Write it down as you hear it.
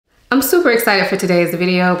I'm super excited for today's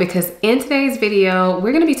video because in today's video,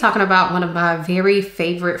 we're gonna be talking about one of my very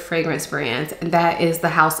favorite fragrance brands, and that is the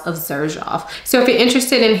House of Xerjoff. So if you're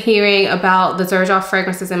interested in hearing about the Xerjoff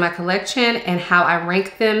fragrances in my collection and how I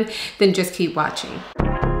rank them, then just keep watching.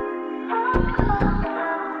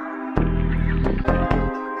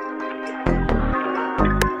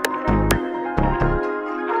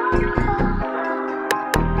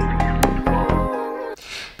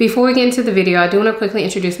 Before we get into the video, I do want to quickly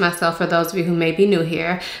introduce myself for those of you who may be new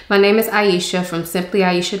here. My name is Aisha from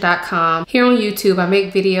simplyaisha.com. Here on YouTube, I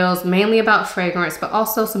make videos mainly about fragrance, but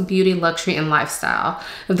also some beauty, luxury, and lifestyle.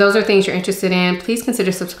 If those are things you're interested in, please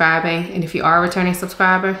consider subscribing. And if you are a returning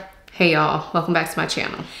subscriber, hey y'all, welcome back to my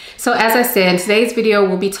channel. So as I said, in today's video,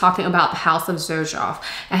 we'll be talking about the House of Xerjoff.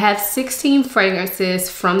 I have 16 fragrances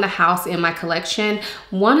from the house in my collection.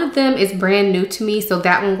 One of them is brand new to me, so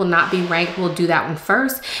that one will not be ranked. We'll do that one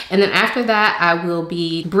first. And then after that, I will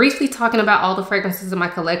be briefly talking about all the fragrances in my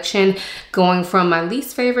collection, going from my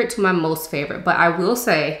least favorite to my most favorite. But I will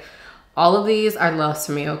say, all of these are loves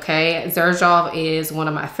for me, okay? Xerjoff is one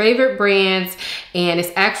of my favorite brands, and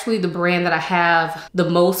it's actually the brand that I have the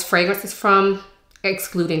most fragrances from,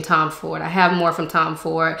 excluding Tom Ford. I have more from Tom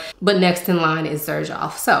Ford, but next in line is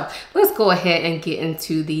Xerjoff. So let's go ahead and get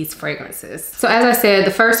into these fragrances. So as I said,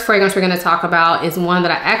 the first fragrance we're gonna talk about is one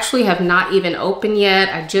that I actually have not even opened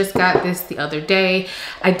yet. I just got this the other day.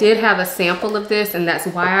 I did have a sample of this, and that's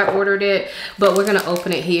why I ordered it, but we're gonna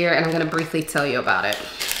open it here and I'm gonna briefly tell you about it.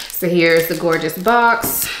 So here's the gorgeous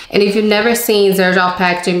box. And if you've never seen Xerjoff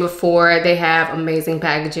packaging before, they have amazing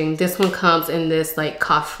packaging. This one comes in this like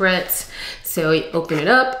coffret. So you open it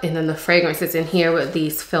up and then the fragrance is in here with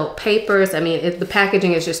these felt papers. I mean, the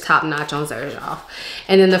packaging is just top notch on Xerjoff.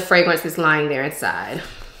 And then the fragrance is lying there inside.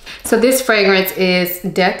 So this fragrance is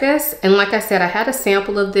Decus, and like I said, I had a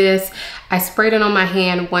sample of this. I sprayed it on my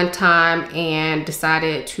hand one time and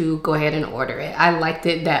decided to go ahead and order it. I liked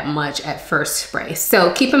it that much at first spray.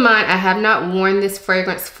 So keep in mind, I have not worn this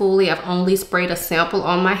fragrance fully. I've only sprayed a sample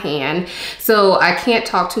on my hand, so I can't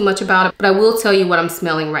talk too much about it, but I will tell you what I'm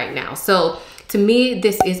smelling right now. So to me,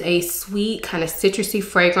 this is a sweet kind of citrusy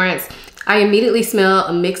fragrance. I immediately smell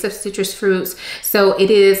a mix of citrus fruits. So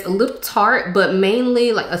it is a little tart, but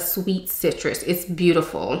mainly like a sweet citrus. It's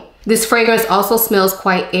beautiful. This fragrance also smells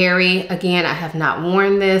quite airy. Again, I have not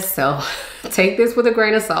worn this, so take this with a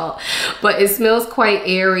grain of salt, but it smells quite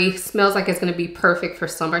airy. Smells like it's gonna be perfect for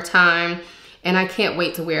summertime. And I can't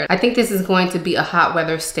wait to wear it. I think this is going to be a hot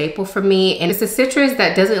weather staple for me. And it's a citrus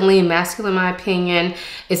that doesn't lean masculine in my opinion.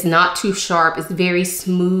 It's not too sharp. It's very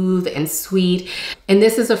smooth and sweet. And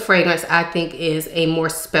this is a fragrance I think is a more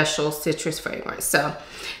special citrus fragrance. So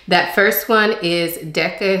that first one is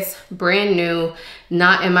Decus, brand new,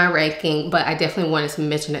 not in my ranking, but I definitely wanted to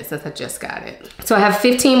mention it since I just got it. So I have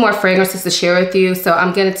 15 more fragrances to share with you. So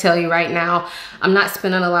I'm gonna tell you right now, I'm not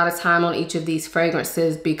spending a lot of time on each of these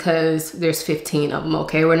fragrances because there's 15 of them,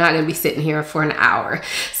 okay? We're not gonna be sitting here for an hour.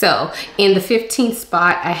 So in the 15th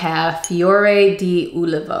spot, I have Fiore di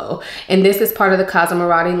Ulivo. And this is part of the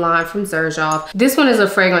Cosmomarati line from Xerjoff. This one is a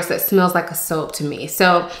fragrance that smells like a soap to me.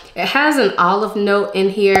 So it has an olive note in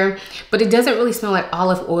here, but it doesn't really smell like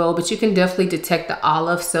olive oil, but you can definitely detect the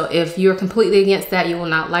olive. So if you're completely against that, you will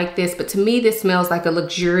not like this. But to me, this smells like a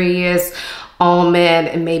luxurious almond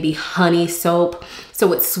and maybe honey soap.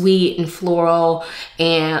 So it's sweet and floral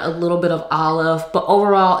and a little bit of olive, but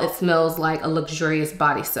overall it smells like a luxurious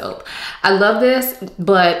body soap. I love this,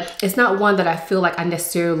 but it's not one that I feel like I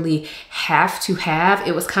necessarily have to have.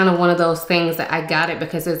 It was kind of one of those things that I got it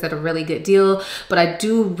because it's at a really good deal, but I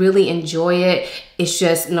do really enjoy it. It's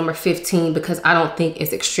just number 15 because I don't think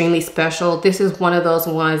it's extremely special. This is one of those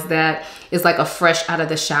ones that is like a fresh out of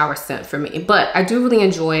the shower scent for me, but I do really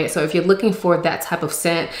enjoy it. So if you're looking for that type of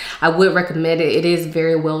scent, I would recommend it. It is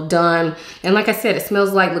very well done. And like I said, it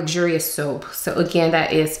smells like luxurious soap. So again,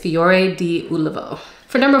 that is Fiore di Ulivo.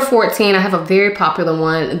 For number 14, I have a very popular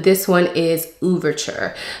one. This one is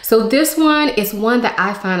Ouverture. So this one is one that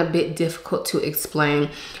I find a bit difficult to explain.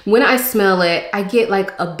 When I smell it, I get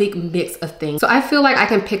like a big mix of things. So I feel like I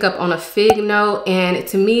can pick up on a fig note, and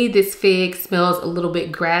to me, this fig smells a little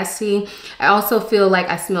bit grassy. I also feel like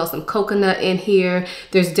I smell some coconut in here.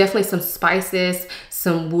 There's definitely some spices,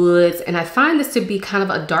 some woods, and I find this to be kind of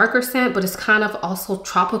a darker scent, but it's kind of also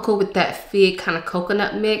tropical with that fig kind of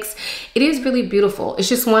coconut mix. It is really beautiful. It's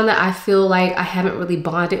just one that I feel like I haven't really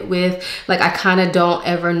bonded with. Like I kind of don't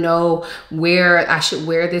ever know where I should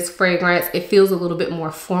wear this fragrance. It feels a little bit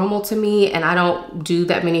more formal to me, and I don't do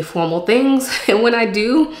that many formal things. And when I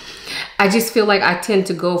do, I just feel like I tend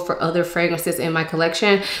to go for other fragrances in my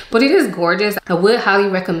collection, but it is gorgeous. I would highly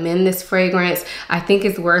recommend this fragrance. I think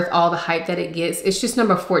it's worth all the hype that it gets. It's just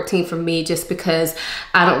number 14 for me, just because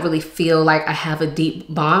I don't really feel like I have a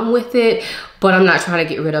deep bond with it, but I'm not trying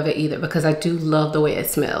to get rid of it either because I do love the way it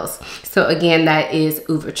smells. So again, that is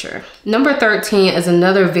Ouverture. Number 13 is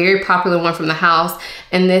another very popular one from the house,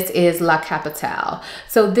 and this is La Capitale.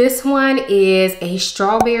 So this one is a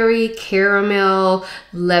strawberry caramel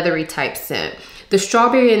leathery type scent. The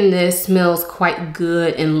strawberry in this smells quite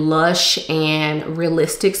good and lush and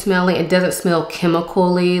realistic smelling. It doesn't smell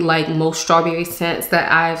chemically like most strawberry scents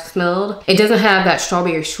that I've smelled. It doesn't have that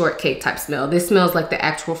strawberry shortcake type smell. This smells like the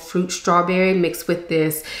actual fruit strawberry mixed with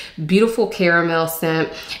this beautiful caramel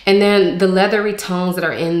scent. And then the leathery tones that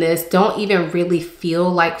are in this don't even really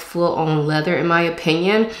feel like full on leather in my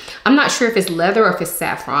opinion. I'm not sure if it's leather or if it's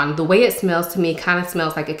saffron. The way it smells to me kind of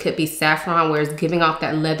smells like it could be saffron, where it's giving off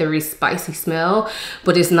that leathery spicy smell,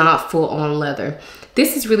 but it's not full on leather.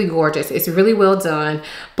 This is really gorgeous. It's really well done.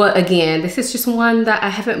 But again, this is just one that I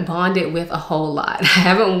haven't bonded with a whole lot. I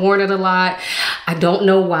haven't worn it a lot. I don't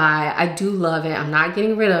know why. I do love it. I'm not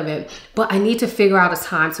getting rid of it, but I need to figure out a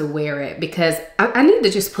time to wear it because I need to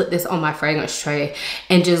just put this on my fragrance tray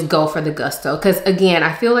and just go for the gusto. Because again,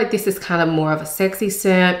 I feel like this is kind of more of a sexy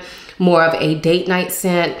scent, more of a date night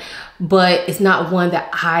scent, but it's not one that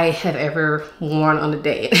I have ever worn on a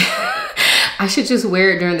date. I should just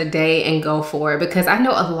wear it during the day and go for it because I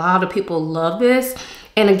know a lot of people love this.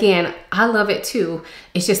 And again, I love it too.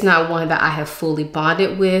 It's just not one that I have fully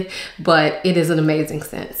bonded with, but it is an amazing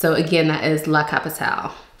scent. So again, that is La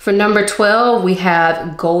Capitale. For number 12, we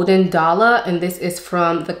have Golden Dollar, and this is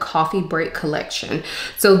from the Coffee Break collection.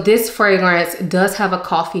 So this fragrance does have a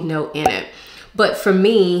coffee note in it, but for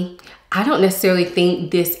me, I don't necessarily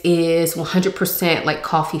think this is 100% like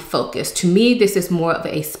coffee focused. To me, this is more of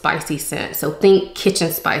a spicy scent. So think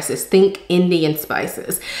kitchen spices, think Indian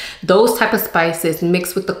spices. Those type of spices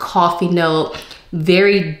mixed with the coffee note,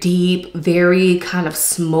 very deep, very kind of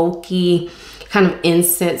smoky, kind of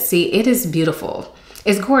incensey. It is beautiful.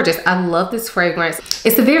 It's gorgeous. I love this fragrance.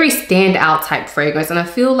 It's a very standout type fragrance, and I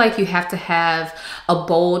feel like you have to have a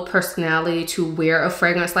bold personality to wear a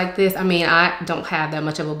fragrance like this. I mean, I don't have that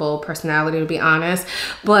much of a bold personality, to be honest,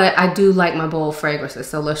 but I do like my bold fragrances.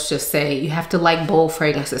 So let's just say you have to like bold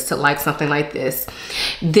fragrances to like something like this.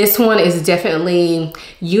 This one is definitely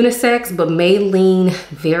unisex, but may lean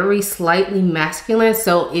very slightly masculine.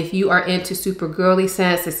 So if you are into super girly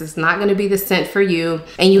scents, this is not going to be the scent for you,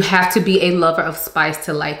 and you have to be a lover of spice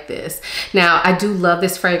to like this. Now, I do love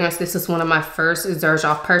this fragrance. This is one of my first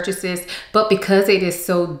Xerjoff purchases, but because it is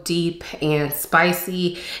so deep and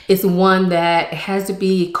spicy, it's one that has to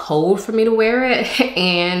be cold for me to wear it,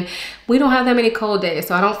 and we don't have that many cold days,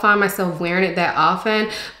 so I don't find myself wearing it that often.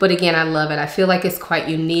 But again, I love it. I feel like it's quite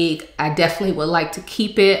unique. I definitely would like to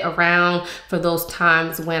keep it around for those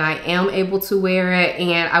times when I am able to wear it,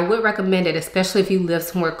 and I would recommend it, especially if you live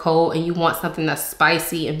somewhere cold and you want something that's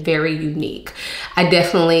spicy and very unique. I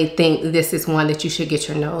definitely think this is one that you should get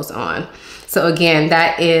your nose on. So again,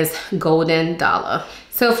 that is Golden Dollar.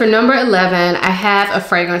 So for number 11, I have a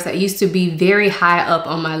fragrance that used to be very high up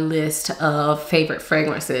on my list of favorite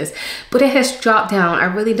fragrances, but it has dropped down. I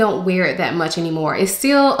really don't wear it that much anymore. It's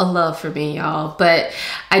still a love for me, y'all, but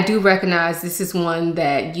I do recognize this is one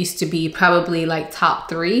that used to be probably like top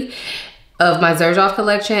 3 of my Xerjoff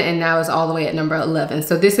collection, and now is all the way at number 11.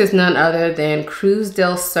 So this is none other than Cruz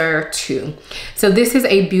del Sur 2. So this is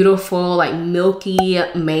a beautiful like milky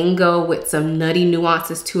mango with some nutty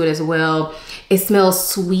nuances to it as well. It smells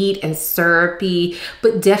sweet and syrupy,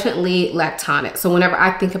 but definitely lactonic. So whenever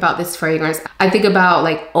I think about this fragrance, I think about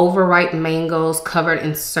like overripe mangoes covered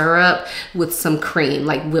in syrup with some cream,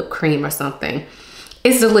 like whipped cream or something.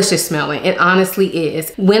 It's delicious smelling. It honestly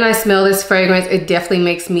is. When I smell this fragrance, it definitely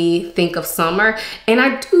makes me think of summer. And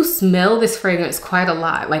I do smell this fragrance quite a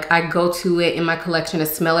lot. Like I go to it in my collection and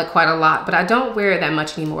smell it quite a lot, but I don't wear it that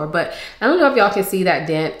much anymore. But I don't know if y'all can see that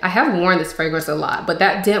dent. I have worn this fragrance a lot, but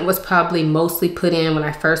that dent was probably mostly put in when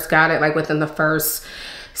I first got it, like within the first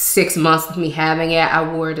 6 months of me having it. I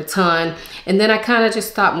wore it a ton, and then I kind of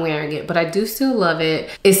just stopped wearing it, but I do still love it.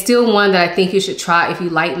 It's still one that I think you should try if you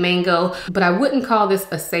like mango, but I wouldn't call this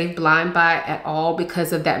a safe blind buy at all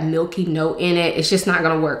because of that milky note in it. It's just not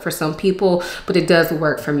gonna work for some people, but it does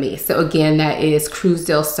work for me. So again, that is Cruz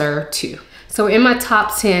del Sur 2. So we're in my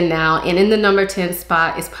top 10 now, and in the number 10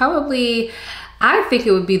 spot is probably, I think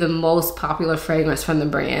it would be the most popular fragrance from the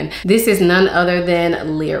brand. This is none other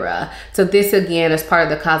than Lyra. So this again is part of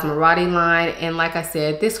the Cosmorati line. And like I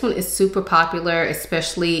said, this one is super popular,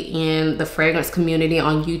 especially in the fragrance community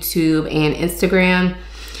on YouTube and Instagram.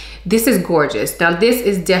 This is gorgeous. Now this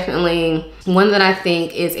is definitely one that I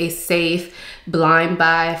think is a safe blind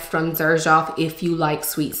buy from Xerjoff if you like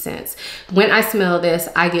sweet scents. When I smell this,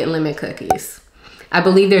 I get lemon cookies. I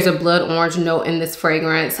believe there's a blood orange note in this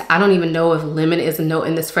fragrance. I don't even know if lemon is a note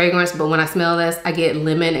in this fragrance, but when I smell this, I get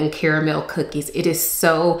lemon and caramel cookies. It is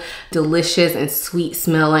so delicious and sweet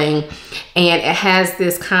smelling. And it has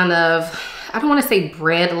this kind of, I don't want to say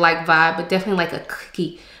bread-like vibe, but definitely like a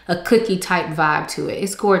cookie type vibe to it.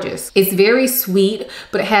 It's gorgeous. It's very sweet,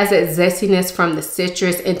 but it has that zestiness from the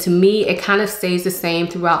citrus. And to me, it kind of stays the same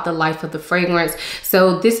throughout the life of the fragrance.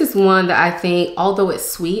 So this is one that I think, although it's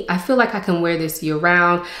sweet, I feel like I can wear this year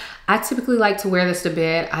round. I typically like to wear this to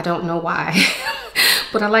bed. I don't know why,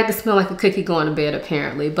 but I like to smell like a cookie going to bed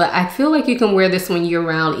apparently. But I feel like you can wear this one year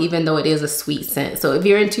round, even though it is a sweet scent. So if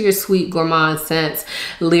you're into your sweet gourmand scents,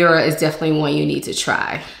 Lyra is definitely one you need to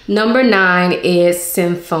try. Number 9 is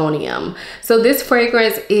Symphonium. So this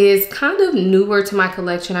fragrance is kind of newer to my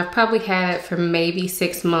collection. I've probably had it for maybe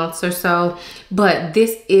 6 months or so, but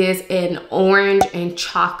this is an orange and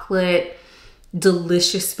chocolate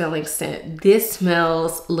delicious smelling scent. This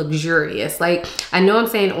smells luxurious. Like, I know I'm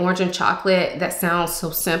saying orange and chocolate, that sounds so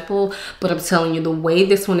simple, but I'm telling you, the way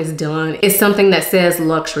this one is done is something that says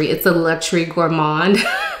luxury. It's a luxury gourmand.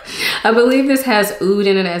 I believe this has oud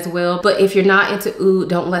in it as well, but if you're not into oud,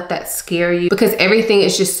 don't let that scare you, because everything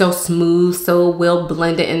is just so smooth, so well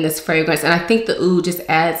blended in this fragrance. And I think the oud just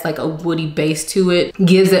adds like a woody base to it,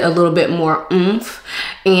 gives it a little bit more oomph.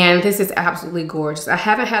 And this is absolutely gorgeous. I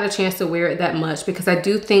haven't had a chance to wear it that much because I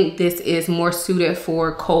do think this is more suited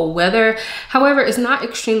for cold weather. However, it's not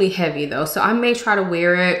extremely heavy though, so I may try to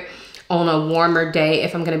wear it on a warmer day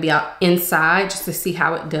if I'm gonna be out inside, just to see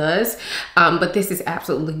how it does. But this is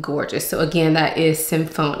absolutely gorgeous. So again, that is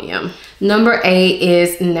Symphonium. Number 8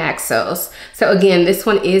 is Naxos. So again, this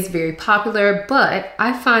one is very popular, but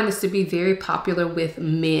I find this to be very popular with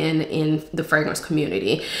men in the fragrance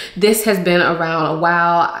community. This has been around a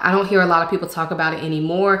while. I don't hear a lot of people talk about it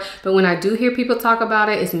anymore, but when I do hear people talk about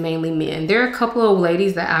it, it's mainly men. There are a couple of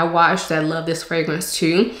ladies that I watch that love this fragrance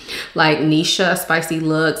too, like Nisha, Spicy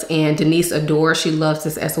Looks, and Denise Adore. She loves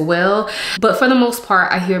this as well. But for the most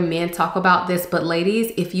part, I hear men talk about this. But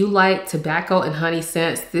ladies, if you like tobacco and honey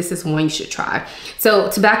scents, this is one you should try. So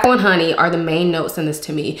tobacco and honey are the main notes in this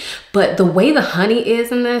to me. But the way the honey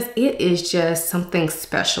is in this, it is just something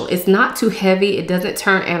special. It's not too heavy. It doesn't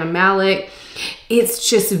turn animalic. It's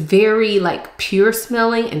just very like pure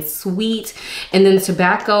smelling and sweet. And then the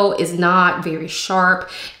tobacco is not very sharp.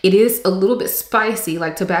 It is a little bit spicy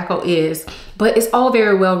like tobacco is, but it's all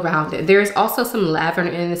very well rounded. There's also some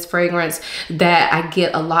lavender in this fragrance that I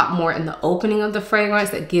get a lot more in the opening of the fragrance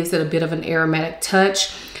that gives it a bit of an aromatic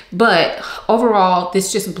touch. But overall,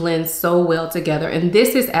 this just blends so well together. And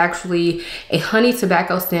this is actually a honey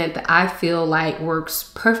tobacco scent that I feel like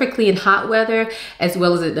works perfectly in hot weather as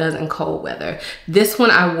well as it does in cold weather. This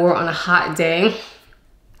one I wore on a hot day.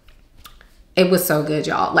 It was so good,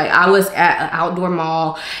 y'all. Like, I was at an outdoor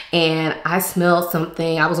mall and I smelled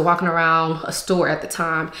something. I was walking around a store at the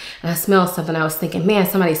time and I smelled something. I was thinking, man,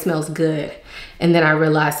 somebody smells good. And then I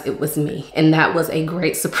realized it was me, and that was a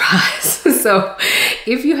great surprise. So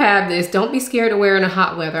if you have this, don't be scared to wear in a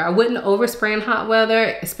hot weather. I wouldn't overspray in hot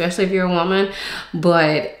weather, especially if you're a woman,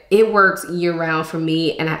 but it works year round for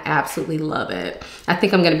me and I absolutely love it. I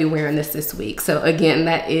think I'm gonna be wearing this week. So again,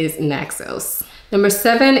 that is Naxos. Number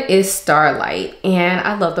 7 is Starlight, and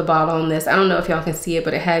I love the bottle on this. I don't know if y'all can see it,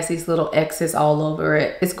 but it has these little X's all over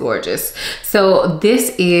it. It's gorgeous. So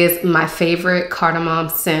this is my favorite cardamom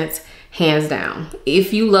scent, hands down.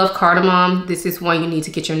 If you love cardamom, this is one you need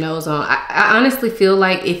to get your nose on. I honestly feel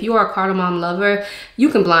like if you are a cardamom lover, you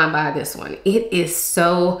can blind buy this one. It is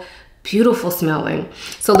so beautiful smelling.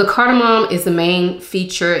 So the cardamom is the main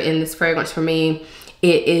feature in this fragrance for me.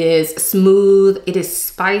 It is smooth, it is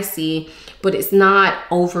spicy, but it's not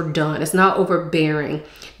overdone. It's not overbearing.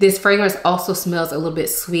 This fragrance also smells a little bit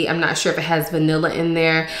sweet. I'm not sure if it has vanilla in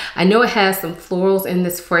there. I know it has some florals in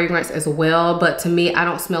this fragrance as well, but to me, I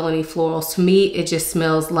don't smell any florals. To me, it just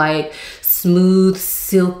smells like smooth,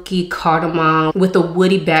 silky cardamom with a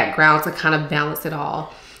woody background to kind of balance it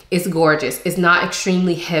all. It's gorgeous. It's not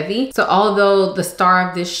extremely heavy. So although the star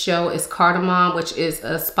of this show is cardamom, which is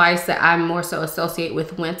a spice that I more so associate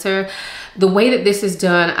with winter, the way that this is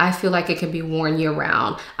done, I feel like it can be worn year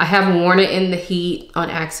round. I have worn it in the heat on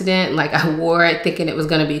accident. Like I wore it thinking it was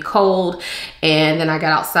gonna be cold, and then I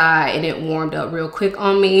got outside and it warmed up real quick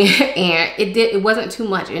on me, and it wasn't too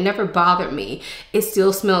much. It never bothered me. It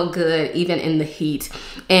still smelled good even in the heat.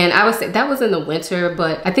 And I would say that was in the winter,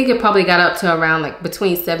 but I think it probably got up to around like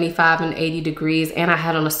between 75 and 80 degrees, and I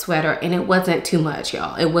had on a sweater, and it wasn't too much,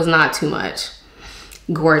 y'all. It was not too much.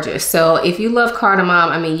 Gorgeous. So if you love cardamom,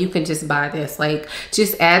 I mean, you can just buy this. Like,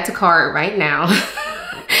 just add to cart right now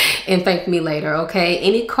and thank me later, okay?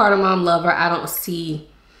 Any cardamom lover, I don't see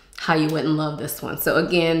how you wouldn't love this one. So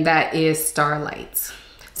again, that is Starlight.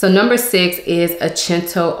 So number 6 is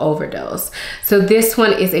Acento Overdose. So this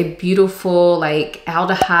one is a beautiful, like,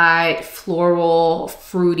 aldehyde, floral,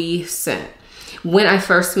 fruity scent. When I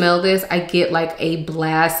first smell this, I get like a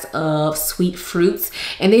blast of sweet fruits,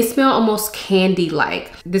 and they smell almost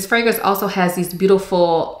candy-like. This fragrance also has these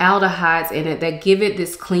beautiful aldehydes in it that give it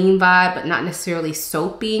this clean vibe, but not necessarily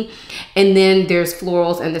soapy. And then there's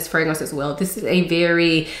florals in this fragrance as well. This is a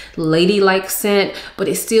very ladylike scent, but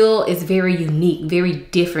it still is very unique, very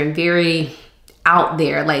different, very out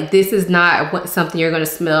there. Like, this is not something you're going to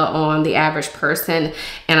smell on the average person,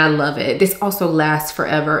 and I love it. This also lasts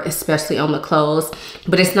forever, especially on the clothes,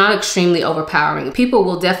 but it's not extremely overpowering. People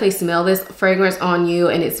will definitely smell this fragrance on you,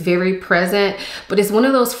 and it's very present, but it's one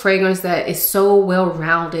of those fragrances that is so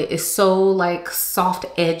well-rounded. It's so like soft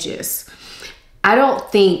edges. I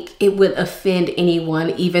don't think it would offend anyone,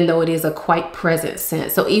 even though it is a quite present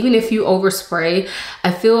scent. So even if you overspray,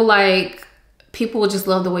 I feel like people will just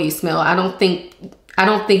love the way you smell. I don't think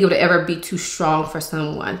it would ever be too strong for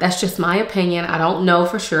someone. That's just my opinion. I don't know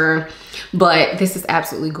for sure, but this is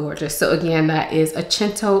absolutely gorgeous. So again, that is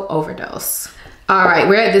Acento Overdose. All right,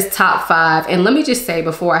 we're at this top 5, and let me just say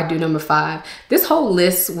before I do number 5, this whole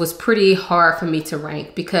list was pretty hard for me to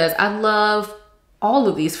rank because I love all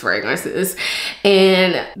of these fragrances,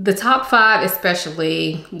 and the top 5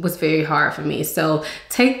 especially was very hard for me. So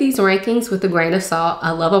take these rankings with a grain of salt.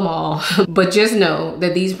 I love them all, but just know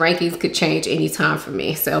that these rankings could change anytime for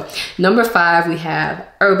me. So number 5, we have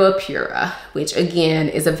Erba Pura, which again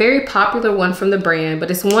is a very popular one from the brand,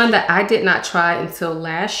 but it's one that I did not try until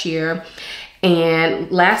last year.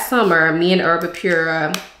 And last summer, me and Erba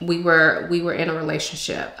Pura, we were in a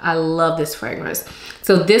relationship. I love this fragrance.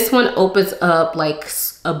 So this one opens up like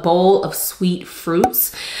a bowl of sweet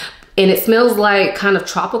fruits, and it smells like kind of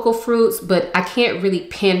tropical fruits, but I can't really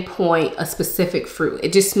pinpoint a specific fruit.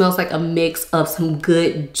 It just smells like a mix of some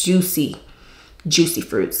good juicy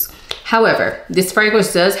fruits. However, this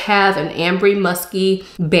fragrance does have an ambery musky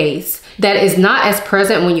base that is not as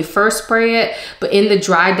present when you first spray it, but in the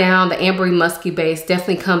dry down, the ambery musky base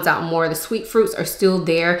definitely comes out more. The sweet fruits are still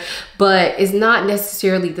there, but it's not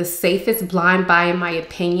necessarily the safest blind buy in my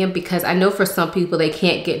opinion, because I know for some people they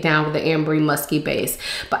can't get down with the ambery musky base,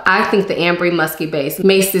 but I think the ambery musky base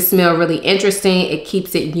makes this smell really interesting. It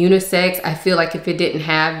keeps it unisex. I feel like if it didn't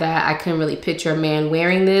have that, I couldn't really picture a man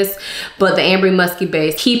wearing this, but the ambery musky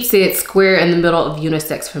base keeps it square in the middle of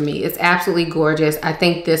unisex for me. It's absolutely gorgeous. I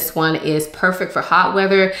think this one is perfect for hot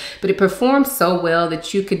weather, but it performs so well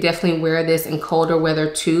that you could definitely wear this in colder weather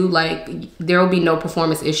too. Like, there will be no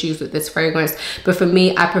performance issues with this fragrance, but for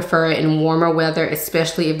me, I prefer it in warmer weather,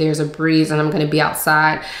 especially if there's a breeze and I'm going to be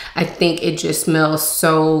outside. I think it just smells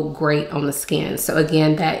so great on the skin. So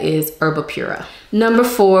again, that is Erba Pura. Number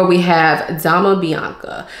 4, we have Dama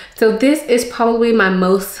Bianca. So this is probably my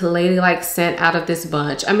most ladylike scent out of this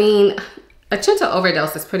bunch. I mean, Acento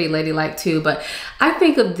Overdose is pretty ladylike too, but I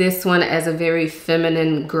think of this one as a very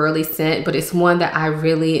feminine, girly scent, but it's one that I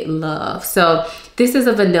really love. So this is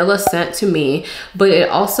a vanilla scent to me, but it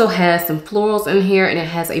also has some florals in here, and it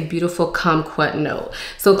has a beautiful kumquat note.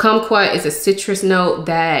 So kumquat is a citrus note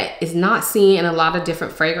that is not seen in a lot of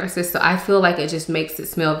different fragrances, so I feel like it just makes it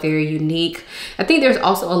smell very unique. I think there's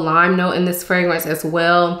also a lime note in this fragrance as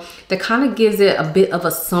well that kind of gives it a bit of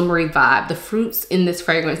a summery vibe. The fruits in this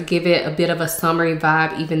fragrance give it a bit of a summery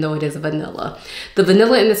vibe, even though it is a vanilla. The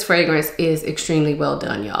vanilla in this fragrance is extremely well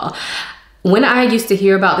done, y'all. When I used to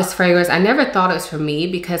hear about this fragrance, I never thought it was for me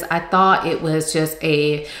because I thought it was just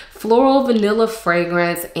a floral vanilla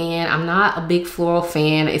fragrance, and I'm not a big floral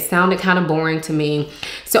fan. It sounded kind of boring to me.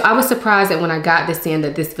 So I was surprised that when I got this in,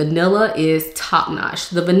 that this vanilla is top notch.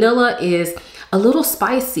 The vanilla is a little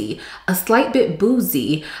spicy, a slight bit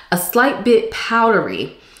boozy, a slight bit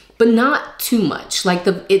powdery, but not too much. Like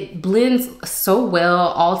it blends so well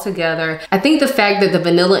all together. I think the fact that the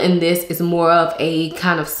vanilla in this is more of a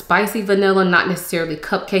kind of spicy vanilla, not necessarily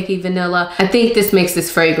cupcakey vanilla, I think this makes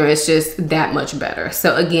this fragrance just that much better.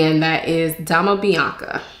 So again, that is Dama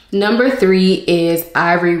Bianca. Number 3 is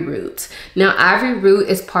Ivory Root. Now, Ivory Root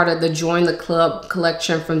is part of the Join the Club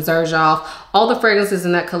collection from Xerjoff. All the fragrances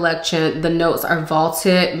in that collection, the notes are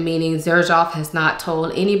vaulted, meaning Xerjoff has not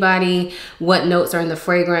told anybody what notes are in the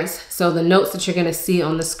fragrance. So the notes that you're gonna see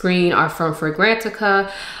on the screen are from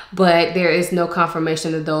Fragrantica, but there is no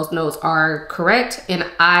confirmation that those notes are correct. And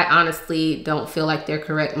I honestly don't feel like they're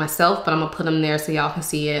correct myself, but I'm gonna put them there so y'all can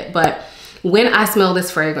see it. But when I smell this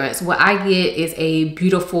fragrance, what I get is a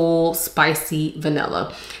beautiful, spicy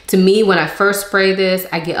vanilla. To me, when I first spray this,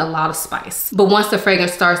 I get a lot of spice. But once the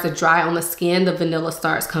fragrance starts to dry on the skin, the vanilla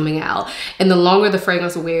starts coming out. And the longer the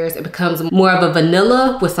fragrance wears, it becomes more of a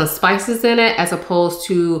vanilla with some spices in it, as opposed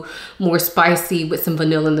to more spicy with some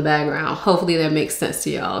vanilla in the background. Hopefully that makes sense to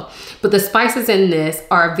y'all. But the spices in this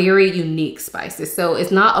are very unique spices. So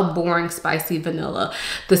it's not a boring spicy vanilla.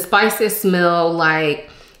 The spices smell like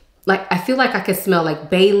I feel like I could smell like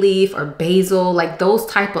bay leaf or basil, like those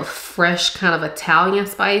type of fresh kind of Italian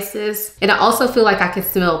spices. And I also feel like I could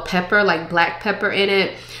smell pepper, like black pepper in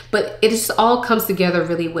it, but it just all comes together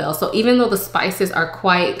really well. So even though the spices are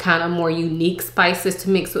quite kind of more unique spices to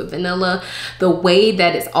mix with vanilla, the way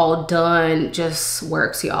that it's all done just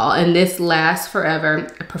works, y'all. And this lasts forever.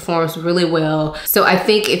 It performs really well. So I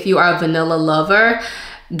think if you are a vanilla lover,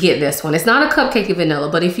 get this one. It's not a cupcakey vanilla,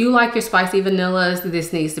 but if you like your spicy vanillas,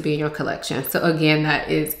 this needs to be in your collection. So again, that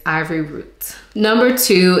is Ivory Root. Number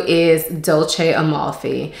 2 is Dolce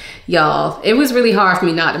Amalfi. Y'all, it was really hard for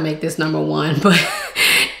me not to make this number 1, but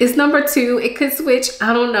it's number 2. It could switch,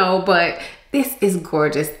 I don't know, but this is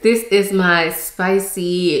gorgeous. This is my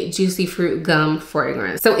spicy, juicy fruit gum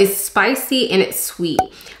fragrance. So it's spicy and it's sweet.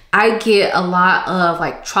 I get a lot of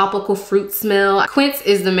like tropical fruit smell. Quince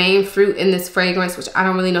is the main fruit in this fragrance, which I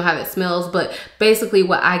don't really know how that smells, but basically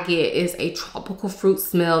what I get is a tropical fruit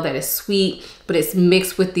smell that is sweet, but it's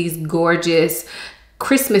mixed with these gorgeous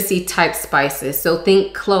Christmassy type spices. So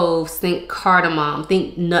think cloves, think cardamom,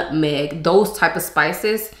 think nutmeg, those type of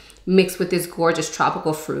spices mixed with this gorgeous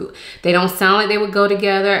tropical fruit. They don't sound like they would go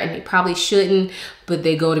together, and they probably shouldn't, but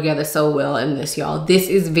they go together so well in this, y'all. This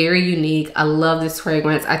is very unique. I love this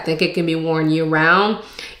fragrance. I think it can be worn year round.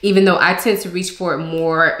 Even though I tend to reach for it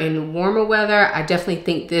more in warmer weather, I definitely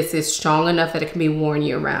think this is strong enough that it can be worn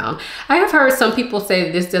year round. I have heard some people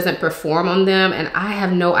say this doesn't perform on them, and I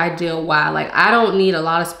have no idea why. Like, I don't need a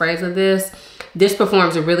lot of sprays of this. This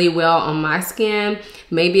performs really well on my skin.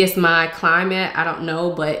 Maybe it's my climate, I don't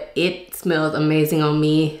know, but it smells amazing on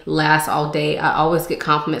me, lasts all day. I always get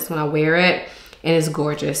compliments when I wear it, and it's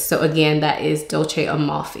gorgeous. So again, that is Dolce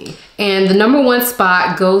Amalfi. And the number 1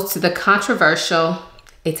 spot goes to the controversial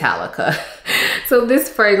Italica. So this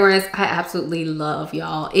fragrance I absolutely love,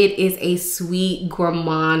 y'all. It is a sweet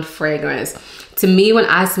gourmand fragrance. To me, when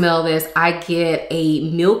I smell this, I get a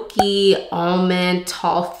milky almond,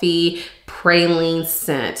 toffee, praline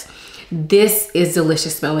scent. This is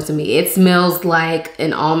delicious smelling to me. It smells like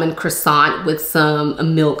an almond croissant with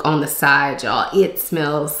some milk on the side, y'all. It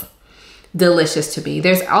smells delicious to me.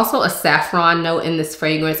 There's also a saffron note in this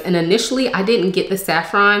fragrance, and initially I didn't get the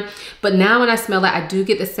saffron, but now when I smell it, I do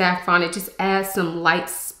get the saffron. It just adds some light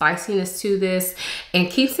spiciness to this and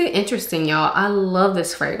keeps it interesting, y'all. I love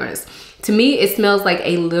this fragrance. To me, it smells like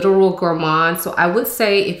a literal gourmand. So I would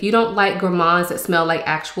say if you don't like gourmands that smell like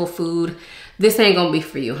actual food, this ain't gonna be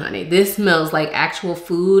for you, honey. This smells like actual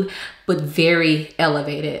food, but very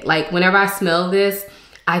elevated. Like, whenever I smell this,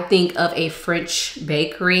 I think of a French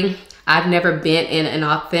bakery. I've never been in an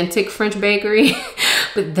authentic French bakery,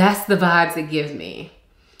 but that's the vibes it gives me.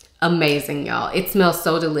 Amazing, y'all. It smells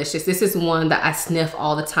so delicious. This is one that I sniff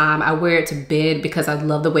all the time. I wear it to bed because I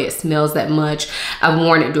love the way it smells that much. I've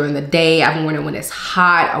worn it during the day. I've worn it when it's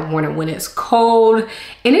hot. I've worn it when it's cold.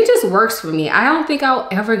 And it just works for me. I don't think I'll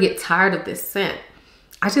ever get tired of this scent.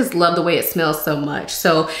 I just love the way it smells so much.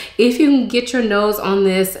 So if you can get your nose on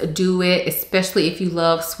this, do it, especially if you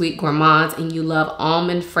love sweet gourmands and you love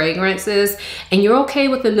almond fragrances and you're okay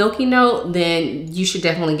with the milky note, then you should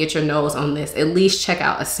definitely get your nose on this. At least check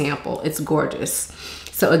out a sample. It's gorgeous.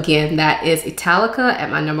 So again, that is Italica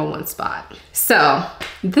at my number 1 spot. So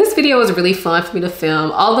this video was really fun for me to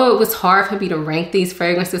film, although it was hard for me to rank these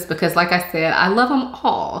fragrances because, like I said, I love them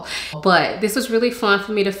all. But this was really fun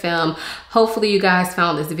for me to film. Hopefully you guys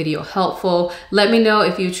found this video helpful. Let me know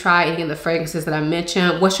if you try any of the fragrances that I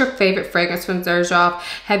mentioned. What's your favorite fragrance from Xerjoff?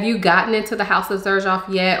 Have you gotten into the House of Xerjoff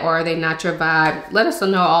yet, or are they not your vibe? Let us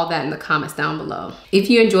know all that in the comments down below. If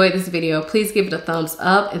you enjoyed this video, please give it a thumbs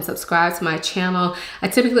up and subscribe to my channel. I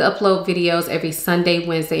typically upload videos every Sunday,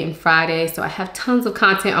 Wednesday, and Friday, so I have tons of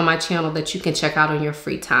content on my channel that you can check out on your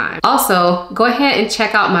free time. Also, go ahead and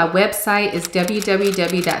check out my website. It's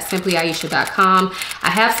www.simplyaisha.com. I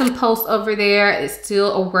have some posts over there. It's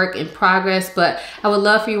still a work in progress, but I would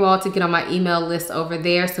love for you all to get on my email list over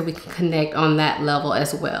there so we can connect on that level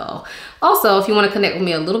as well. Also, if you want to connect with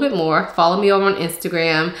me a little bit more, follow me over on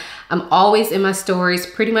Instagram. I'm always in my stories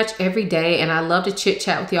pretty much every day, and I love to chit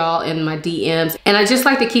chat with y'all in my DMs, and I just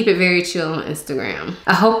like to keep it very chill on Instagram.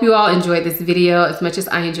 I hope you all enjoyed this video as much as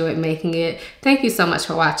I enjoyed making it. Thank you so much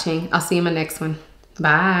for watching. I'll see you in my next one.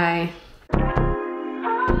 Bye.